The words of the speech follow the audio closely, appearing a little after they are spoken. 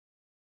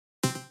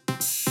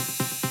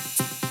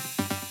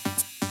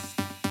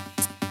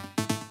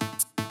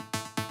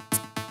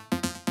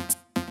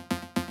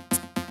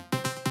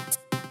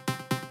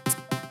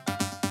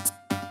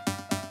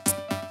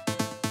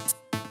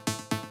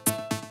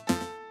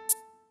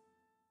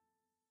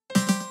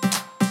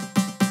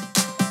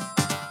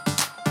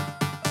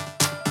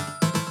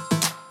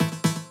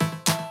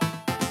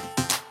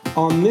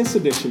On this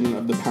edition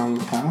of the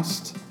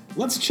Poundcast,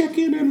 let's check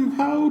in on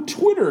how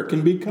Twitter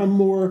can become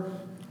more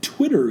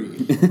Twittery.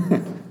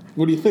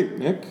 What do you think,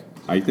 Nick?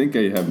 I think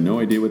I have no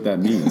idea what that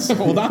means.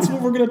 Well, that's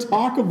what we're going to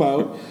talk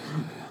about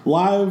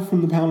live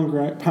from the Pound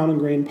and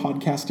Grain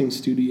podcasting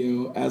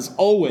studio. As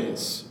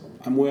always,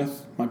 I'm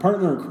with my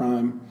partner in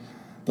crime,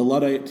 the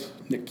Luddite,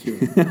 Nick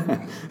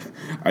Keeling.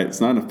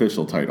 It's not an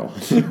official title.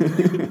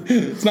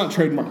 It's not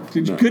trademarked.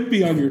 It could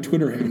be on your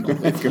Twitter handle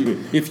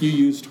if you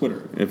use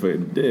Twitter. If I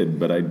did,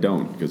 but I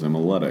don't because I'm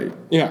a Luddite.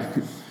 Yeah.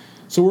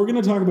 So we're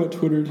going to talk about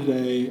Twitter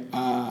today.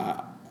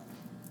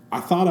 I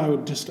thought I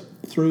would just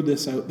throw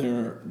this out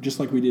there, just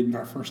like we did in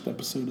our first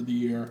episode of the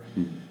year.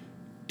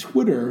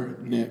 Twitter,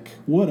 Nick,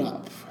 what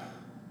up?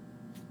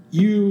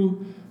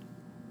 You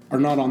are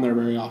not on there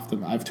very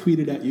often. I've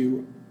tweeted at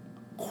you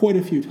quite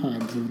a few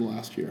times over the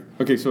last year.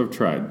 Okay, so I've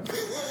tried.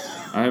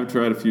 I have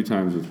tried a few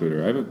times with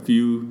Twitter. I have a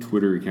few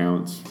Twitter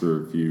accounts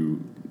for a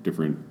few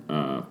different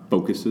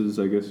focuses,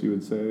 I guess you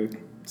would say.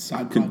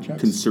 Side projects.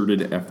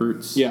 Concerted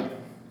efforts. Yeah.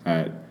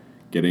 At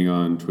getting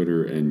on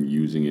Twitter and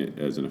using it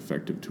as an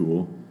effective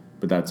tool.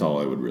 But that's all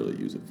I would really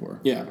use it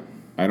for. Yeah.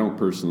 I don't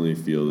personally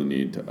feel the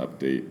need to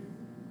update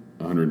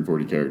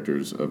 140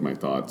 characters of my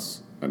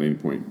thoughts at any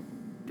point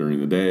during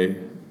the day,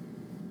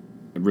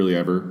 really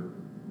ever.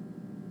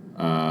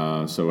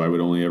 So I would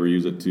only ever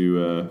use it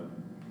to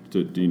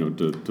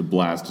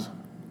blast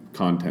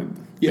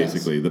content,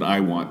 basically, that I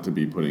want to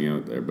be putting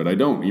out there. But I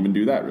don't even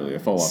do that, really. I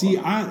fall off.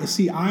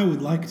 I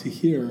would like to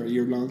hear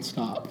your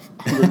nonstop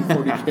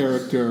 140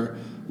 character.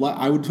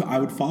 I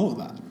would follow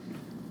that.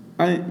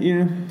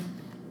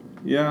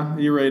 Yeah,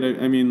 you're right.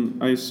 I mean,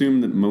 I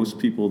assume that most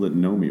people that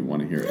know me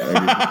want to hear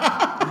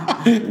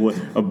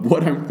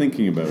what I'm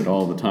thinking about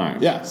all the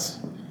time. Yes.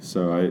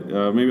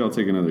 So maybe I'll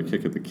take another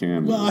kick at the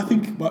can. Well, I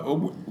think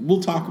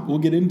we'll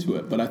get into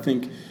it, but I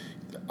think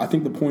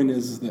the point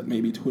is that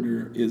maybe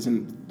Twitter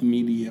isn't the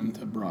medium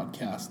to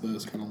broadcast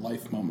those kind of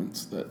life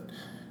moments that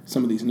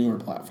some of these newer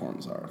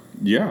platforms are.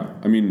 Yeah,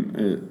 I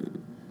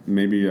mean,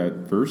 maybe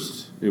at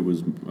first it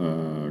was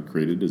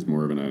created as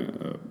more of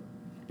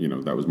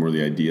that was more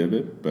the idea of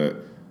it,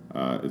 but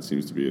it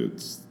seems to be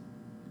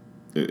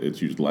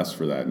it's used less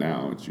for that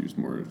now. It's used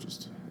more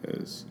just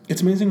as...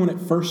 It's amazing when it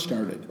first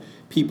started,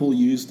 people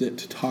used it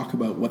to talk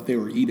about what they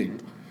were eating.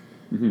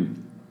 Mm-hmm.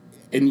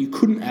 And you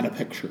couldn't add a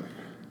picture.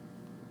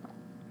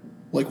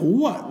 Like,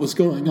 what was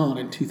going on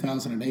in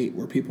 2008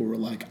 where people were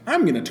like,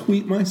 I'm going to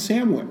tweet my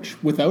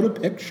sandwich without a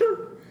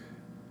picture?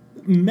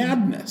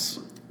 Madness.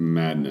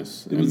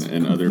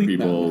 And other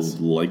people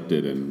liked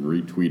it and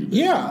retweeted it.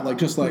 Yeah,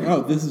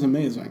 oh, this is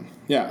amazing.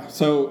 Yeah,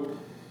 so...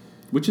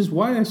 Which is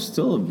why I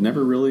still have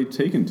never really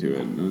taken to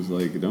it. I was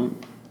like,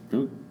 don't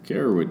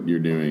care what you're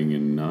doing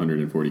in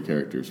 140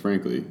 characters,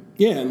 frankly.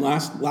 Yeah, and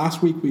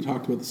last week we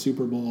talked about the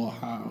Super Bowl,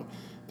 how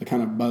the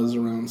kind of buzz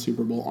around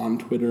Super Bowl on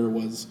Twitter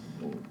was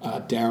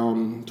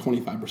down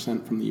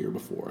 25% from the year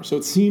before. So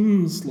it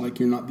seems like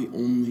you're not the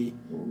only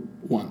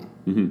one.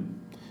 Mm-hmm.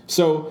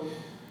 So...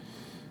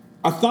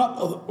 I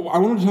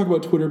wanted to talk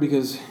about Twitter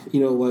because,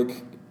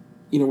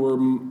 we're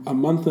a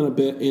month and a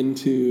bit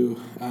into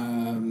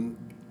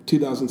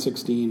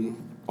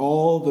 2016.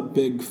 All the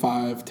big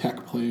five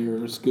tech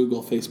players,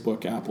 Google,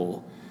 Facebook,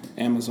 Apple,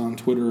 Amazon,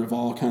 Twitter, have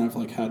all kind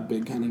of had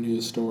big kind of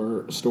news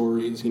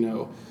stories.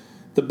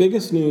 The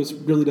biggest news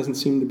really doesn't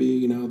seem to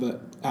be, that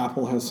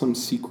Apple has some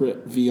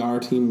secret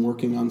VR team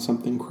working on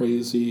something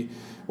crazy,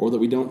 or that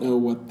we don't know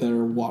what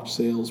their watch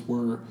sales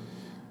were.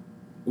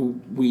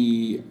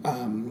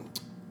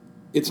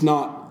 It's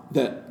not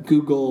that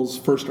Google's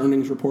first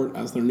earnings report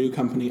as their new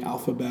company,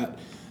 Alphabet,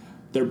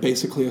 they're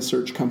basically a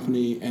search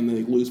company and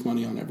they lose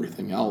money on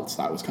everything else.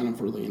 That was kind of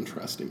really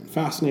interesting and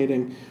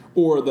fascinating.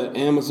 Or that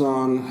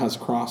Amazon has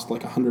crossed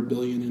 $100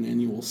 billion in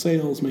annual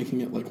sales, making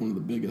it one of the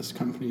biggest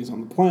companies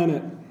on the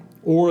planet.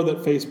 Or that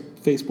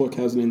Facebook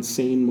has an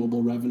insane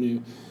mobile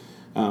revenue,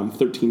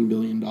 $13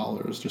 billion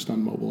just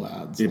on mobile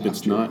ads. If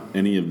it's not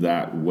any of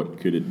that, what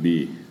could it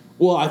be?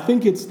 Well, I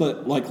think it's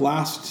that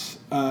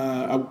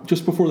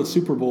just before the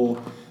Super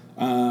Bowl,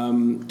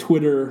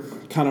 Twitter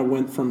kind of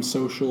went from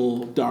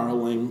social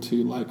darling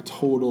to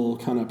total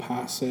kind of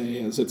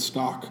passe, as its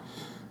stock,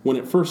 when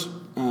it first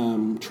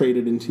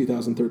traded in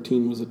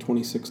 2013, was at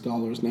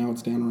 $26. Now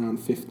it's down around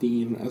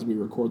 $15 as we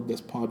record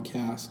this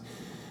podcast.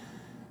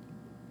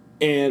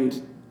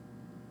 And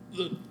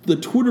the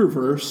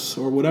Twitterverse,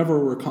 or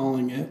whatever we're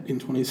calling it in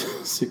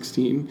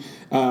 2016,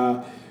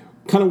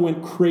 kind of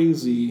went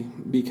crazy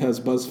because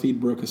BuzzFeed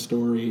broke a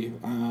story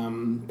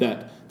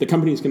that the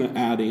company is going to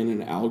add in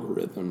an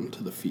algorithm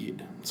to the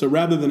feed. So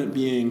rather than it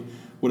being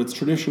what it's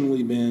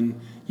traditionally been,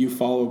 you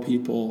follow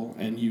people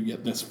and you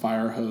get this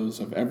fire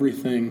hose of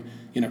everything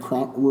in a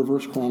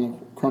reverse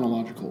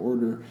chronological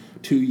order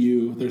to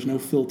you. There's no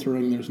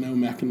filtering. There's no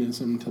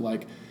mechanism to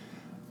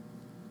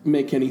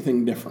make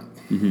anything different.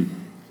 Mm-hmm.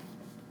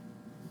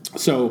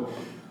 So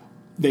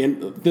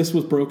this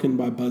was broken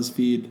by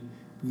BuzzFeed.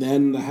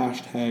 Then the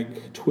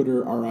hashtag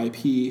Twitter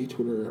RIP,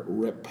 Twitter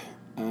RIP,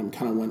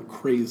 kind of went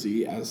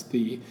crazy as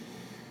the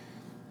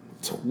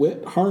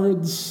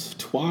Twithards,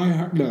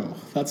 Twihard. No,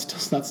 that's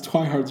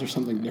Twihards or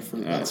something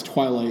different. That's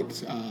Twilight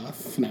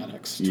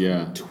fanatics.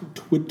 Yeah.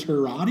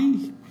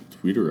 Twitterati.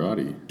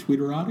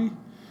 Tweeterati.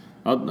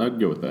 I'd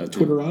go with that.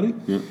 Twitterati.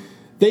 Yeah.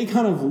 They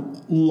kind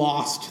of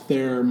lost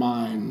their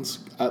minds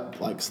at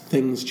like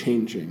things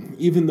changing,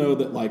 even though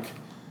that like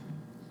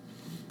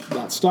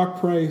that stock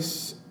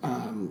price,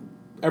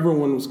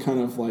 everyone was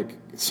kind of like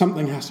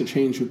something has to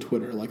change with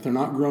Twitter. Like they're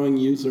not growing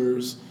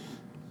users.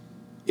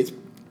 It's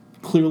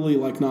clearly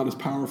like not as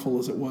powerful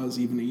as it was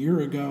even a year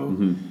ago.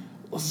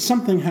 Mm-hmm.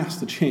 Something has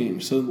to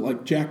change. So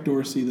like Jack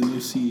Dorsey, the new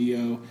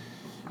CEO,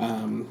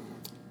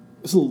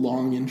 it's a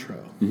long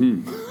intro.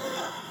 Mm-hmm.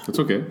 That's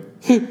okay.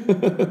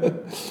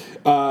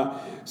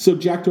 So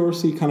Jack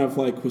Dorsey kind of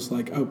like was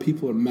like, oh,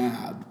 people are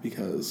mad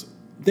because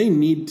they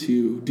need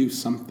to do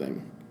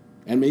something.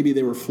 And maybe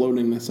they were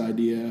floating this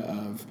idea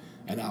of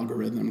an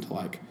algorithm to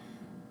like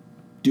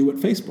do what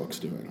Facebook's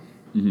doing.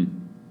 Mm-hmm.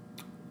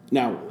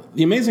 Now,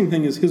 the amazing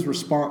thing is his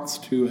response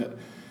to it.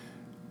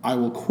 I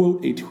will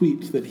quote a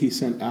tweet that he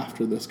sent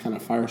after this kind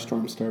of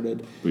firestorm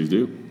started. Please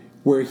do.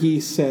 Where he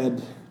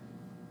said,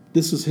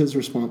 this is his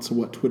response to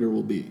what Twitter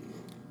will be.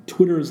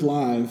 Twitter is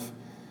live.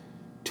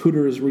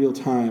 Twitter is real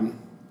time.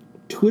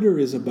 Twitter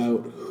is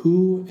about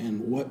who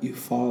and what you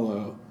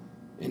follow,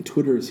 and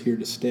Twitter is here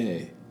to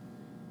stay.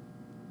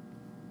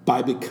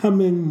 By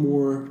becoming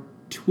more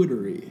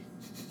Twittery.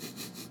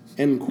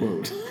 End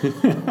quote.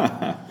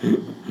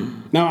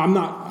 Now,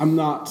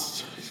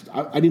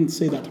 I didn't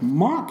say that to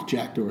mock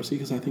Jack Dorsey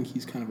because I think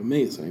he's kind of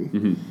amazing,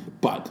 mm-hmm.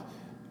 but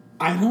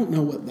I don't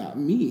know what that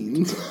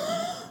means.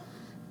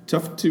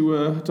 Tough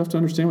to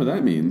understand what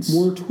that means.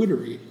 More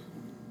Twittery.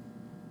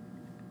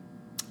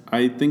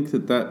 I think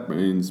that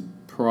means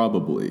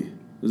probably,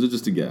 this is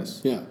just a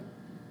guess, yeah,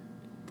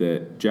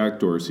 that Jack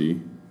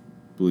Dorsey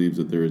believes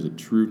that there is a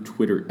true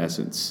Twitter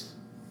essence.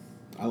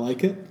 I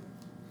like it.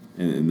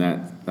 And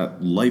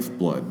that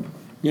lifeblood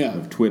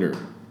of Twitter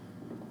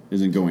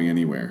isn't going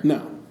anywhere.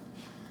 No.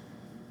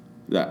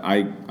 That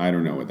I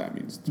don't know what that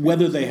means.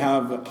 Whether they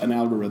have an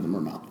algorithm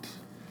or not.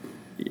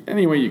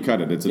 Any way you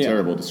cut it, it's a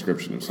terrible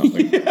description of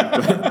something.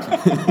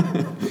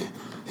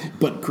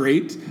 But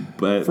great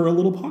for a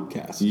little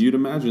podcast. You'd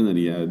imagine that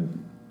he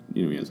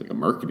has like a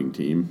marketing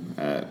team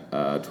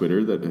at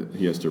Twitter that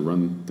he has to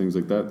run things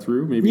like that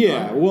through. Maybe.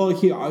 Yeah. Well,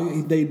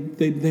 they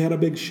had a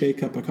big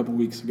shakeup a couple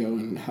weeks ago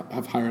and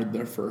have hired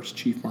their first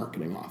chief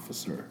marketing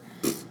officer.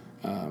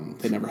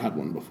 They never had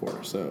one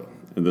before, so.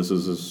 And this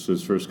is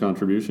his first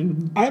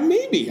contribution?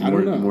 Maybe. I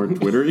don't know. More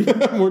Twittery?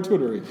 More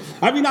Twittery.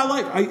 I mean,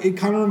 it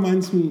kind of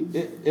reminds me,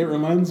 it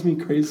reminds me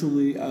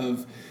crazily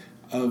of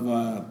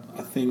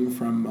a thing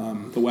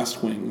from The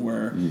West Wing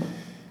where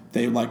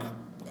they like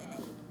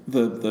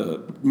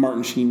the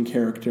Martin Sheen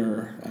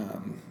character,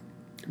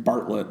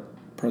 Bartlett,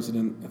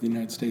 President of the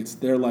United States,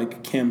 their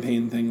like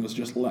campaign thing was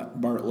just let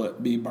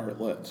Bartlett be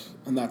Bartlett,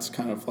 and that's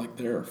kind of like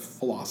their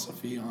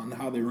philosophy on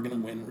how they were going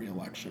to win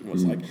re-election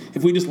was like,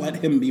 if we just let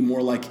him be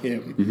more like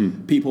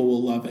him, people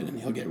will love it and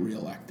he'll get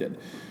re-elected.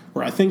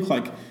 Where I think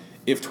like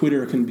if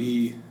Twitter can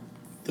be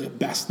the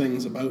best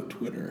things about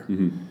Twitter,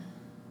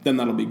 then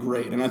that'll be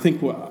great. And I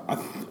think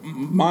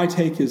my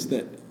take is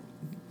that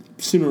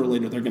sooner or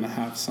later they're going to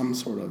have some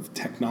sort of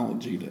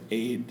technology to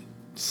aid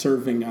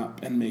serving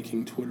up and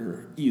making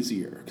Twitter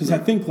easier. Because I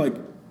think, like,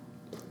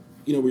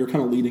 we were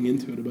kind of leading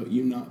into it about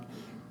you not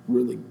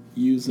really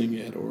using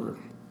it or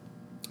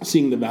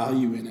seeing the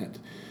value in it.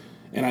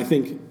 And I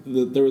think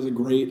that there was a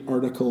great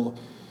article,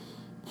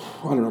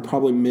 I don't know,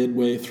 probably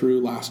midway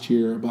through last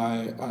year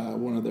by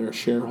one of their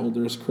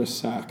shareholders,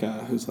 Chris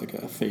Sacca, who's like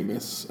a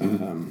famous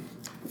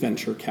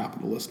venture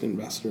capitalist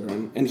investor.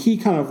 And he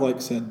kind of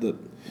like said that,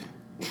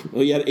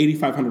 well, he had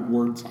 8,500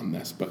 words on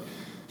this, but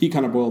he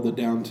kind of boiled it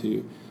down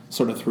to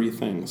sort of three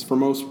things. For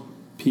most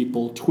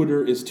people,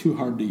 Twitter is too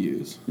hard to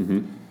use.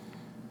 Mm-hmm.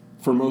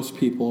 For most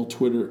people,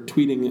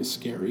 tweeting is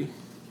scary.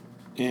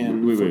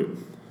 And wait.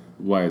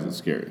 Why is it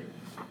scary?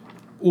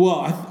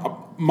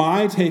 Well,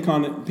 my take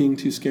on it being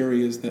too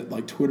scary is that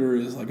like Twitter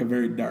is like a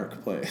very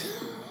dark place.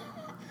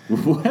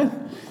 What?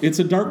 It's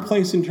a dark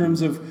place in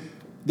terms of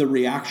the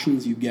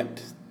reactions you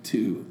get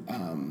to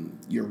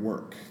your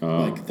work.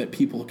 Oh. Like that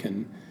people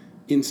can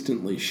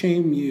instantly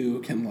shame you,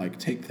 can like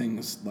take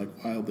things like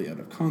wildly out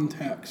of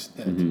context,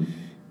 that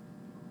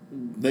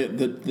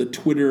the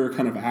Twitter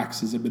kind of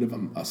acts as a bit of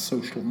a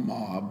social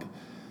mob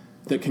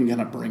that can kind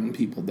of bring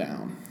people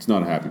down. It's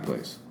not a happy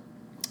place.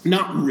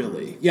 Not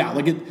really. Yeah,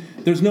 like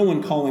there's no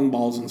one calling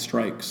balls and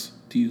strikes,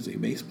 to use a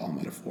baseball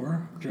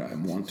metaphor, which I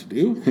want to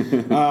do,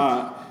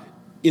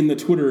 in the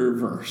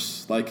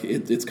Twitterverse. Like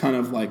it's kind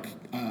of like,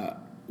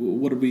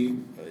 what did we,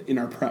 in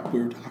our prep,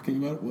 we were talking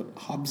about, what,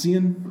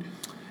 Hobbesian?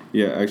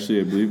 Yeah,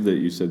 actually, I believe that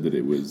you said that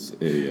it was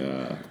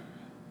a...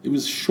 It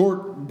was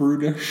short,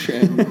 brutish,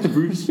 and...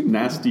 brutish,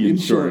 nasty, and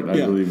short. I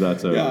believe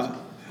that's how it was.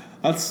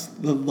 That's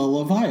the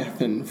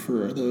Leviathan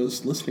for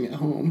those listening at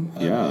home.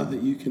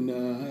 That you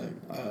can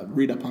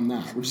read up on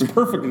that, which is a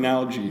perfect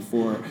analogy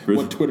for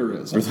what Twitter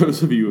is. For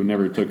those of you who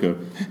never took a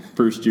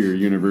first-year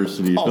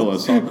university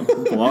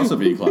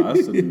philosophy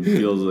class and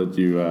feels that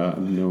you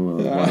know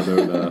a lot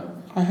about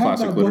I have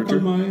classic that literature.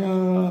 book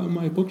on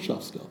my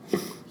bookshelf still.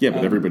 Yeah,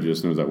 but everybody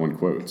just knows that one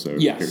quote, so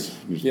Yes.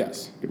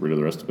 Get rid of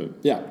the rest of it.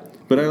 Yeah.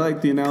 But I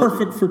like the analogy.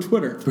 Perfect for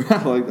Twitter.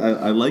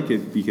 I like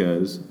it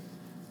because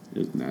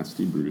it's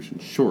nasty, brutish, and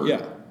short.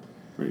 Yeah.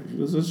 Right.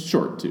 It's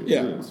short too.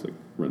 Yeah. It's like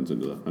runs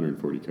into the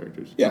 140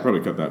 characters. Yeah. I'll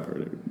probably cut that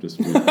part out. Just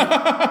me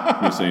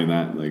saying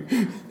that. Like,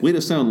 way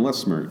to sound less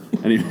smart.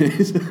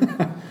 Anyways,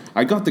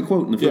 I got the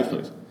quote in the first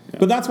place. Yeah.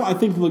 But that's why I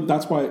think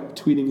that's why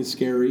tweeting is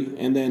scary.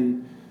 And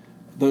then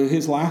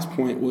his last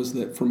point was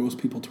that for most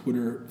people,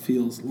 Twitter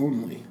feels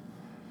lonely.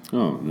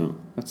 Oh no,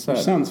 that's sad.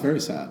 Which sounds very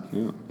sad.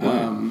 Yeah.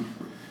 Why?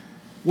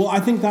 Well,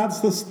 I think that's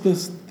this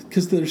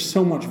because there's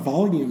so much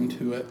volume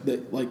to it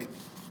that, like,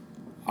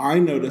 I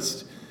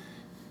noticed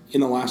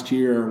in the last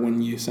year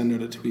when you send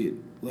out a tweet,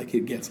 like,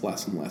 it gets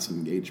less and less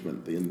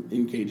engagement. The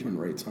engagement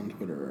rates on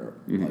Twitter are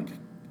like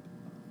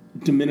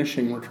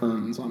diminishing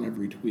returns on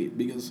every tweet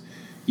because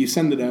you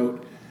send it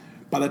out.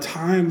 By the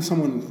time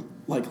someone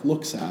like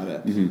looks at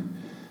it,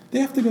 they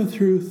have to go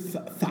through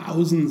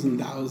thousands and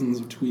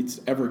thousands of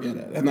tweets to ever get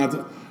it, and that's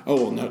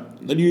no.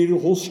 Then you need a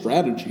whole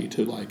strategy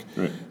to like.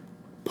 Right.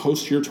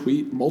 Post your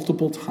tweet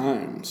multiple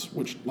times,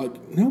 which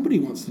like nobody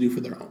wants to do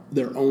for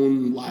their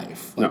own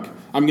life. Like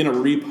I'm gonna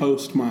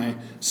repost my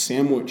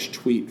sandwich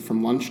tweet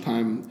from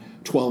lunchtime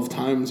 12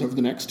 times over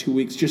the next 2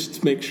 weeks just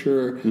to make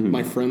sure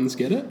my friends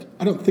get it.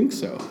 I don't think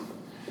so.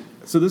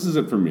 So this is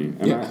it for me,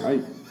 and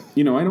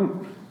I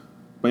don't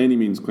by any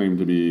means claim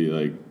to be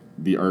like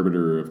the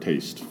arbiter of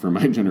taste for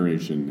my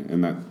generation,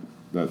 and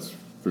that's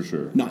for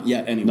sure. Not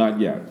yet, anyway. Not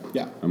yet.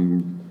 Yeah.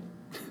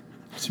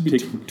 Should be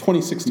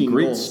 2016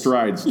 great goals.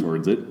 strides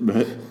towards it,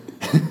 but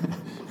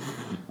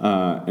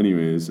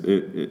anyways,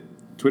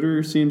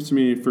 Twitter seems to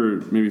me,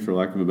 for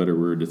lack of a better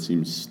word, it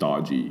seems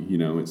stodgy. You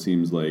know, it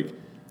seems like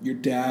your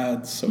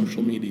dad's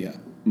social media.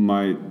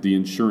 The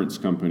insurance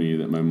company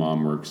that my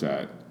mom works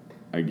at,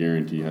 I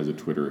guarantee has a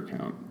Twitter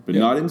account, but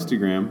not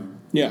Instagram.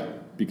 Yeah,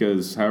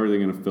 because how are they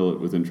going to fill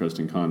it with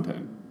interesting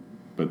content?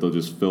 But they'll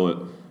just fill it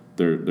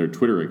their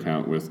Twitter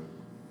account with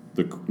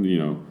the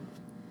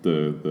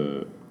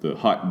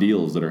hot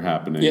deals that are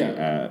happening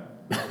at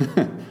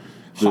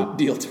hot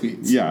deal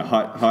tweets. Yeah,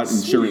 hot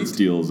insurance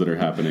deals that are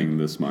happening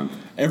this month.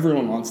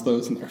 Everyone wants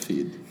those in their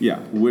feed. Yeah,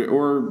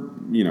 or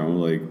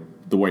like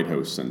the White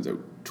House sends out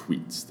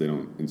tweets. They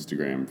don't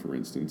Instagram, for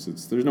instance.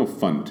 There's no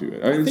fun to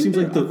it. I think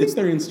they're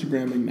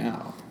Instagramming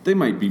now. They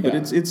might be, but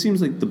it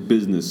seems like the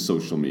business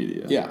social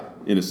media. Yeah,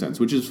 in a sense,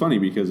 which is funny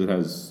because it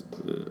has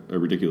a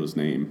ridiculous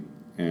name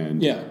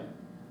and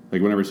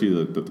Like whenever I see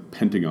the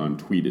Pentagon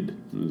tweeted,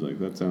 I was like,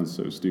 that sounds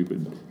so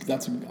stupid.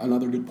 That's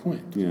another good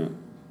point. Yeah.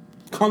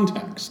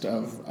 Context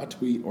of a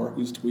tweet or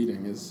who's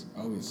tweeting has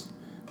always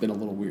been a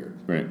little weird.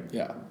 Right.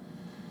 Yeah.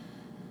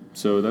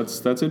 So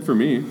that's it for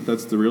me.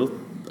 That's the real.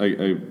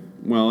 I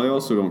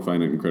also don't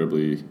find it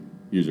incredibly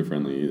user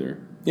friendly either.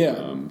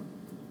 Yeah.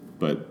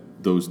 But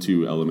those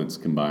two elements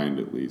combined,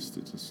 at least,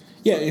 it's just.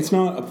 Yeah, it's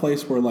not a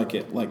place where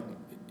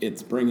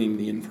it's bringing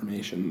the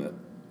information that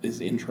is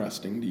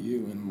interesting to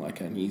you in like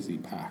an easy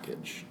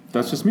package.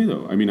 That's just me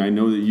though. I mean, I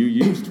know that you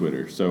use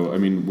Twitter, so I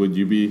mean, would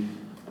you be?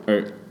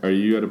 Are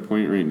you at a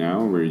point right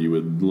now where you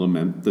would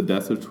lament the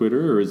death of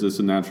Twitter, or is this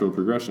a natural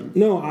progression?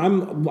 No,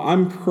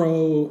 I'm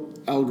pro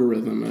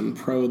algorithm and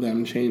pro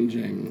them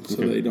changing so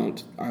they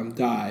don't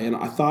die. And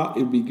I thought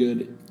it'd be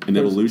good. An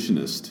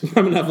evolutionist.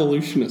 I'm an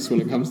evolutionist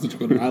when it comes to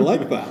Twitter. I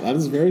like that. That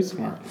is very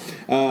smart.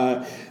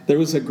 There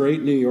was a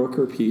great New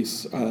Yorker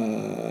piece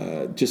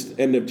just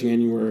end of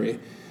January,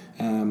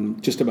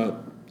 just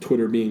about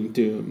Twitter being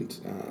doomed,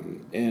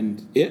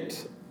 and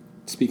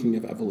speaking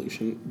of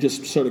evolution,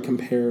 just sort of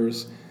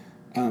compares.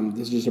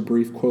 This is just a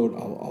brief quote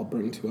I'll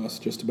bring to us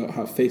just about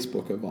how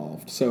Facebook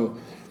evolved. So,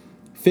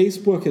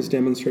 Facebook has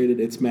demonstrated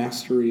its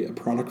mastery of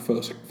product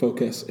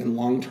focus and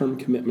long-term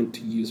commitment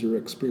to user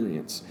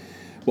experience.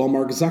 While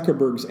Mark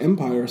Zuckerberg's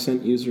empire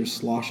sent users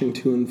sloshing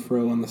to and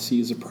fro on the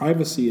seas of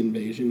privacy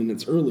invasion in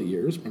its early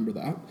years, remember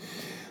that?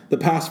 The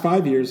past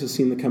 5 years has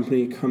seen the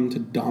company come to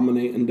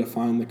dominate and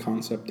define the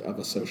concept of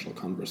a social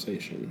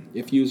conversation.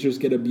 If users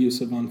get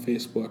abusive on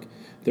Facebook,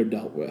 they're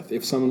dealt with.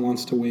 If someone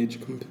wants to wage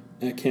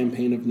a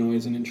campaign of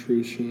noise and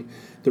intrusion,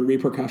 the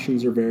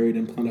repercussions are varied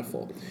and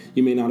plentiful.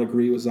 You may not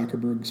agree with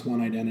Zuckerberg's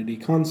one identity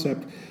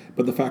concept,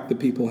 but the fact that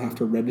people have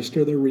to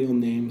register their real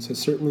names has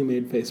certainly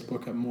made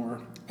Facebook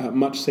a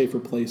much safer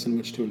place in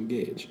which to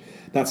engage.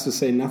 That's to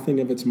say nothing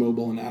of its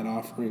mobile and ad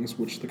offerings,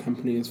 which the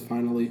company has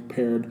finally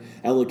paired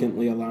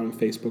elegantly, allowing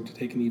Facebook to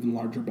take an even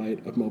larger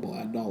bite of mobile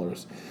ad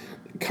dollars.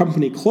 The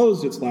company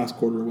closed its last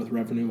quarter with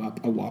revenue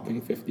up a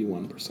whopping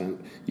 51%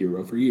 year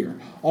over year.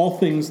 All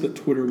things that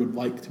Twitter would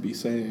like to be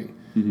saying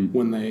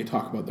when they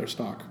talk about their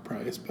stock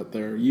price, but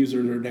their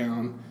users are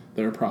down,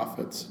 their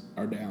profits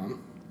are down.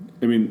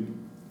 I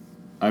mean,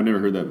 I've never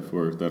heard that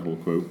before, that whole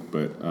quote,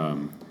 but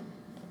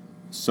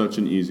such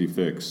an easy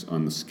fix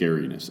on the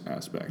scariness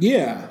aspect.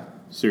 Yeah.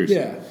 Seriously.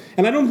 Yeah.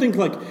 And I don't think,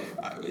 like,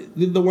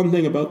 the one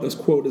thing about this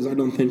quote is I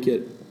don't think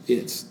it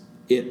paints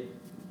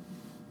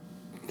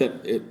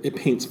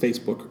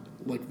Facebook,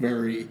 like,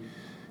 very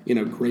in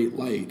a great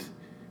light.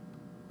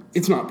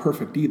 It's not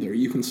perfect either.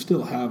 You can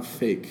still have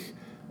fake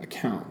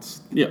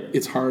accounts. Yeah.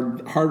 It's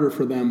harder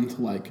for them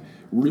to, like,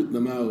 root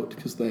them out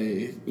because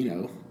they,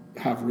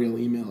 have real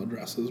email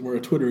addresses. Where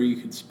a Twitter,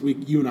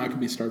 you and I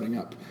could be starting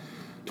up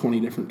 20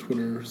 different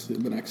Twitters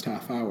in the next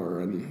half hour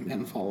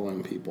and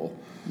following people.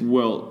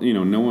 Well,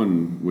 no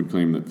one would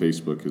claim that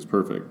Facebook is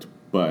perfect,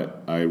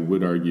 but I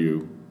would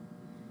argue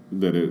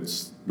that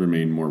it's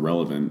remained more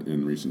relevant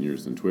in recent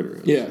years than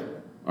Twitter is. Yeah.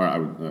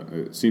 Or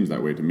it seems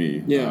that way to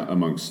me. Yeah.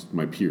 Amongst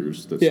my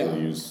peers that still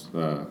use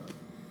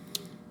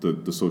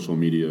the social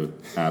media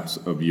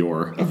apps of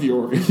yore.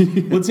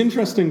 What's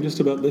interesting just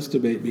about this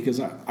debate, because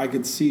I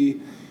could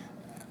see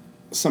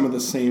some of the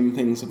same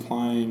things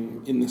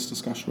applying in this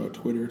discussion about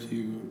Twitter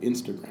to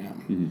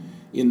Instagram,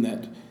 in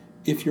that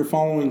if you're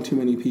following too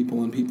many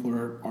people and people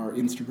are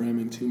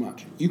Instagramming too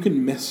much, you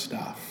can miss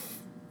stuff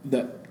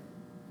that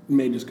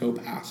may just go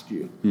past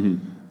you.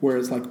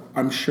 Whereas, like,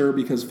 I'm sure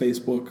because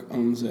Facebook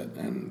owns it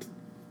and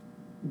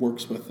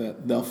works with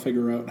it, they'll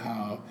figure out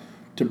how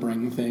to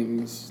bring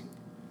things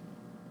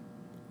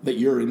that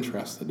you're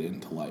interested in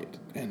to light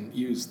and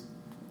use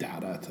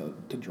data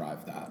to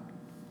drive that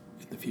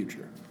in the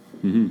future.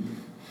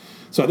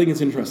 So I think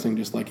it's interesting,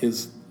 just like,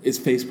 is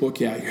Facebook,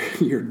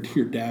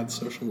 your dad's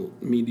social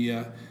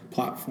media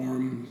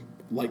platform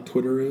like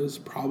Twitter is?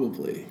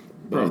 Probably.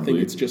 But I think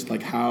it's just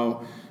like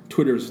how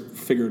Twitter's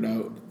figured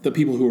out the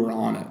people who are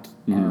on it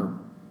are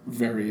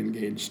very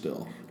engaged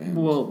still. And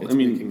it's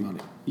making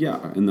money. Yeah,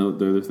 and the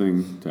other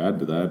thing to add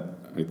to that,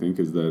 I think,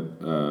 is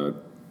that,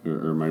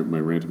 or my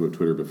rant about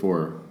Twitter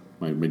before,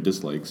 my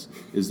dislikes,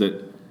 is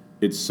that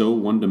it's so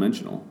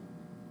one-dimensional.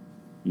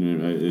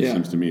 It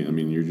seems to me. I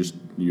mean,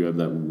 you have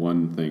that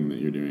one thing that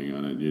you're doing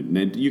on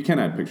it. You can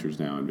add pictures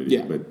now and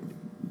video,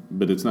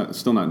 but it's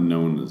still not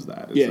known as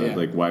that. It's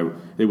like why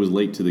it was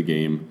late to the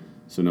game,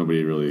 so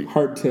nobody really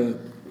hard to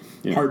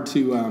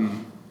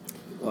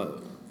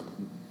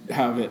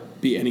have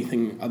it be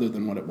anything other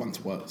than what it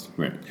once was.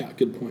 Right. Yeah.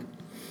 Good point.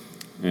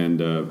 And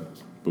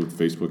both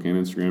Facebook and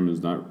Instagram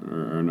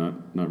are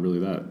not really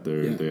that.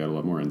 They add a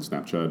lot more, and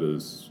Snapchat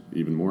is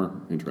even more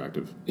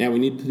interactive. Yeah, we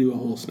need to do a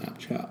whole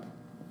Snapchat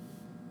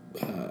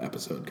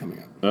episode coming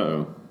up.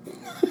 Uh-oh.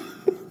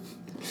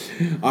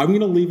 I'm going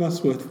to leave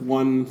us with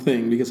one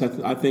thing, because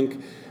I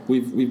think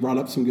we've brought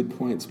up some good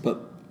points,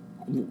 but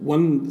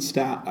one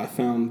stat I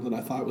found that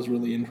I thought was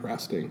really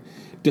interesting.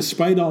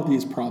 Despite all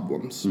these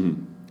problems,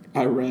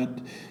 I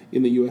read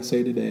in the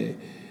USA Today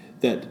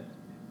that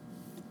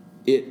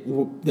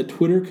that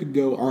Twitter could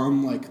go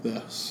on like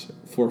this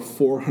for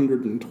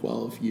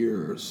 412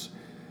 years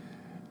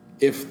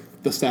if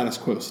the status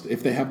quo,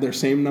 if they have their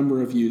same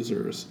number of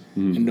users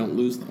and don't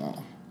lose them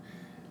all,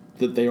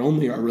 that they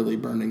only are really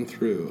burning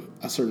through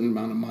a certain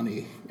amount of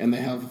money, and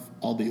they have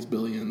all these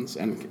billions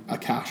and a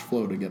cash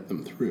flow to get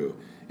them through,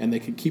 and they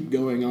could keep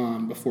going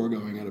on before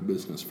going out of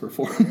business for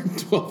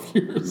 412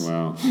 years.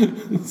 Wow.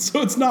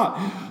 So it's not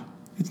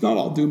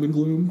all doom and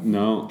gloom.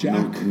 No,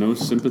 Jack. No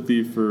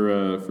sympathy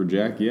for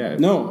Jack yet.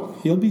 No,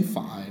 he'll be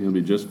fine. He'll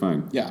be just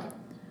fine. Yeah.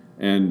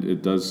 And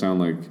it does sound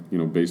like,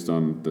 based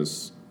on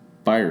this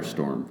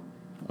firestorm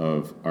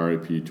of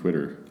RIP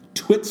Twitter.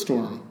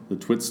 Twitstorm. The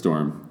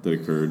Twitstorm that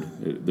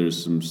occurred.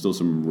 There's still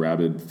some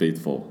rabid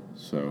faithful.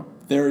 So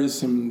there is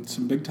some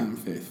big time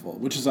faithful,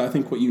 which is, I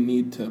think, what you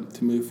need to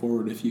move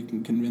forward if you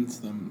can convince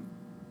them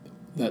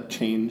that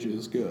change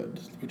is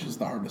good, which is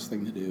the hardest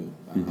thing to do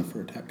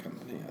for a tech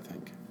company, I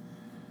think.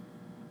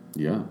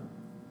 Yeah,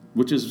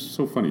 which is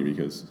so funny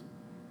because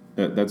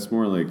that's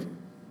more like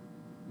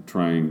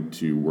trying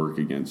to work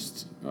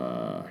against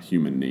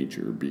human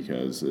nature,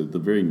 because the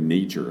very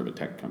nature of a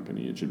tech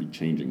company, it should be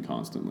changing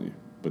constantly.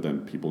 But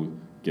then people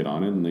get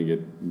on it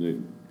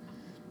and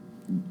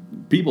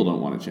people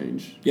don't want to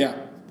change. Yeah.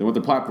 They want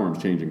their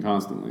platforms changing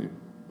constantly,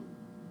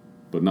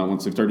 but not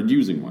once they've started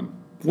using one.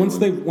 Once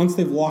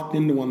they've locked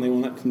into one, they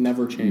want it to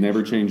never change.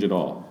 Never change at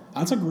all.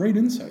 That's a great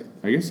insight.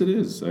 I guess it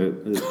is. I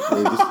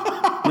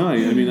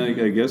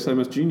guess I'm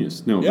a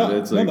genius. No, yeah, but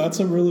it's like, that's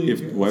a really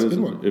good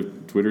one.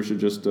 If Twitter should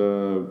just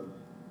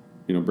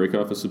break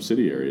off a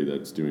subsidiary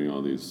that's doing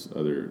all these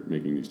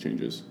making these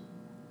changes.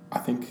 I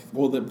think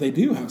they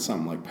do have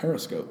some, like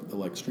Periscope,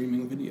 the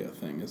streaming video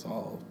thing is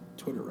all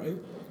Twitter, right?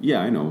 Yeah,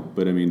 I know,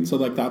 but I mean, so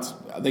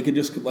they could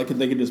just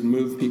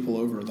move people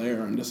over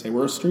there and just say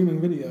we're a streaming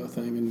video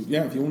thing, and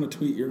if you want to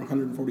tweet your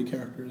 140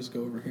 characters,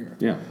 go over here.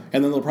 Yeah,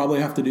 and then they'll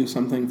probably have to do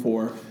something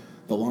for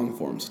the long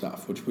form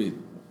stuff, which we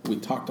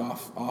talked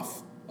off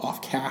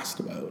cast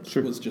about.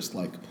 Sure. It was just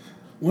like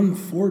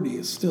 140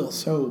 is still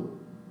so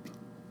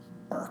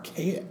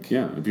archaic.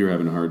 Yeah, if you're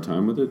having a hard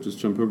time with it, just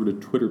jump over to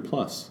Twitter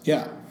Plus.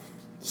 Yeah.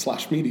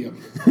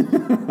 /medium.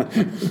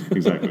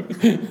 Exactly.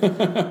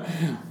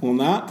 Well,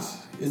 that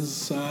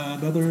is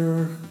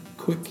another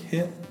quick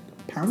hit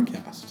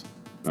Poundcast.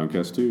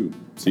 Poundcast 2,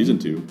 Season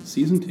 2.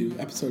 Season 2,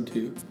 Episode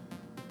 2.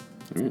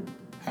 All right.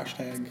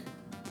 Hashtag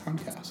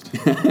Poundcast.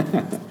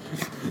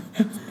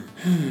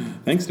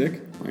 Thanks,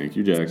 Dick. Thank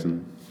you,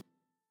 Jackson.